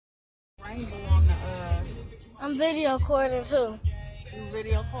I ain't been on the I'm video recording too.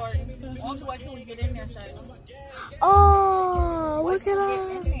 video recording. Why don't you wait till we get in there, Shayla? Oh, Wait look till at we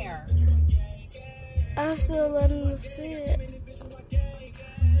her. get in there. I'm still letting them see it.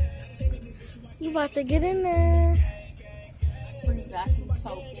 You about to get in there. Bring back the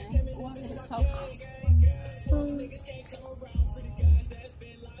token. What is the token?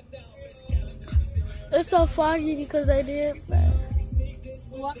 It's so foggy because they did.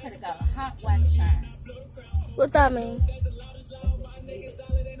 Well, I could have got a hot wax shine. What that mean?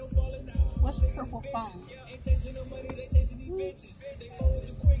 What's the triple phone?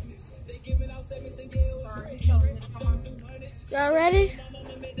 Y'all ready?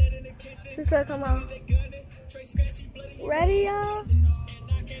 She said, come on. Ready, y'all?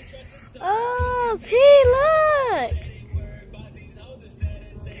 Oh, P, look!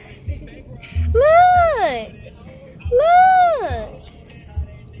 Look! Look!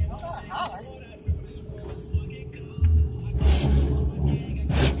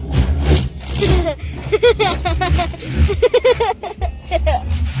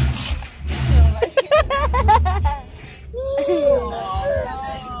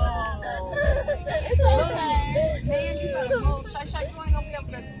 It's okay. Man, you better move. Shay, you ain't gonna be able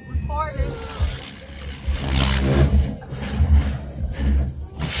to record this.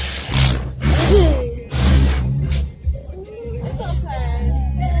 It's okay.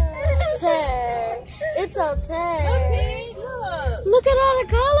 Tag. It's okay. Okay, look. Look at all the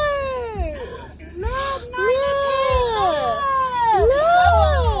colors. Look, Look.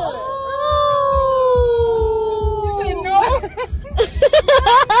 Look. You didn't know? Look.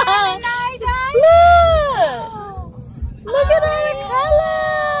 Look at all the colors.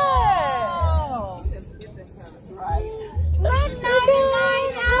 Oh. Right. Look at all the colors.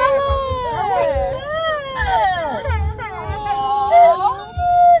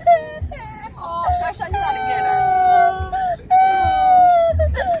 Oh, Shay, you gotta get her.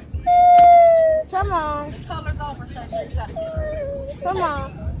 Come on. The color's over, Shay, you gotta get her. Come on.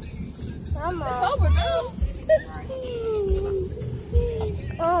 Come It's on. over now.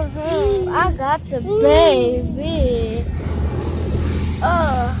 I got the baby.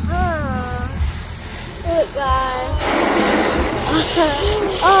 Look, guys.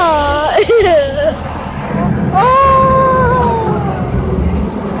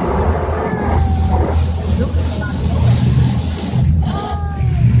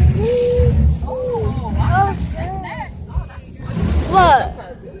 What?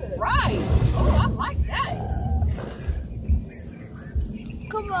 Right. Oh, I like that.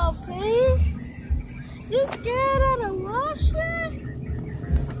 Come on, P. You scared of the washer?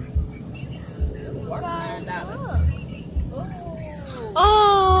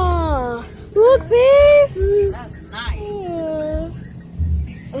 Oh, look, P. That's nice.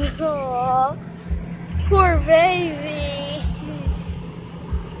 Oh, poor baby.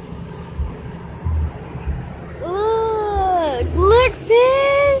 Look, P.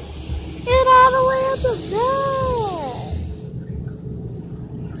 Get all the way up the bed.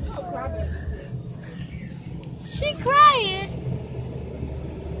 She crying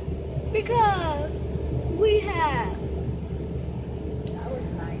because we have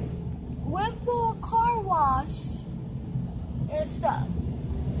went for a car wash and stuff.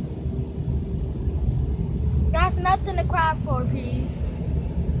 That's nothing to cry for, please.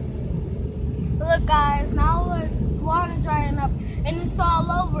 Look, guys, now we're water drying up and it's all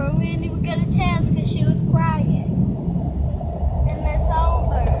over. We didn't even get a chance because she was crying. And it's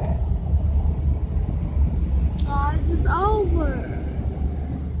over. Oh, it's over.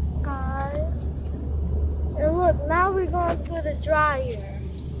 Guys. And look, now we're going to the dryer.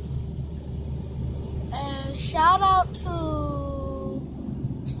 And shout out to,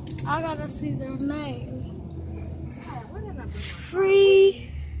 I gotta see their name. Free.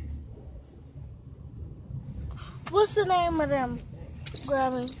 What's the name of them,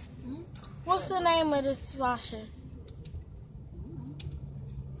 Grammy? What's the name of this washer?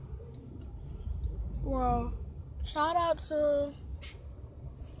 Well, shout out to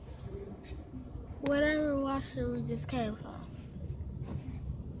whatever washer we just came from.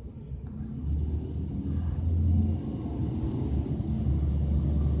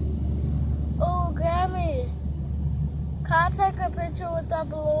 Oh, Grammy, can I take a picture with that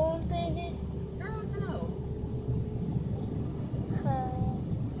balloon thingy? Girl, no.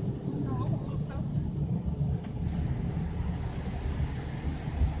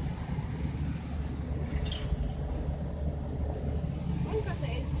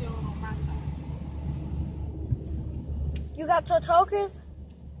 You got your tokens?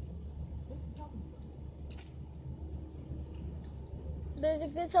 Did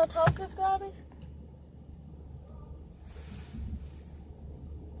Did you get your token, Scotty?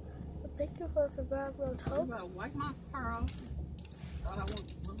 Thank you for the grab your I'm token. gonna wipe my car off. Thought I was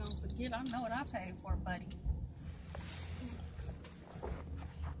gonna forget. I know what I paid for, buddy.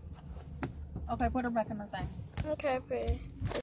 Okay, put her back in the thing. Okay, pretty.